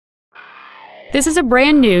This is a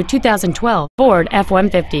brand new 2012 Ford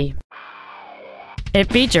F-150. It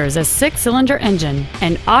features a 6-cylinder engine,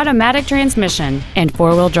 an automatic transmission, and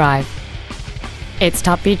 4-wheel drive. Its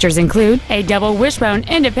top features include a double wishbone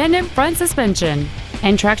independent front suspension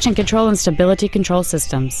and traction control and stability control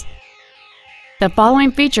systems. The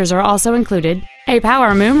following features are also included: a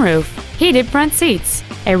power moonroof, heated front seats,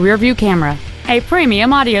 a rear-view camera, a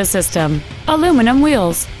premium audio system, aluminum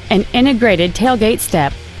wheels, an integrated tailgate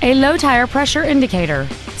step, a low tire pressure indicator,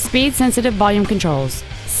 speed-sensitive volume controls,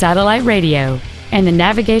 satellite radio, and the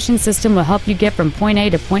navigation system will help you get from point A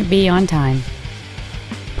to point B on time.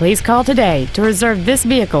 Please call today to reserve this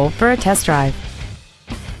vehicle for a test drive.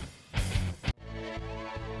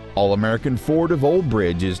 All-American Ford of Old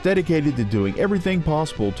Bridge is dedicated to doing everything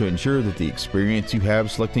possible to ensure that the experience you have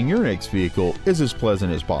selecting your next vehicle is as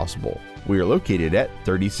pleasant as possible. We are located at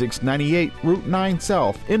 3698 Route 9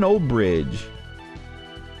 South in Old Bridge.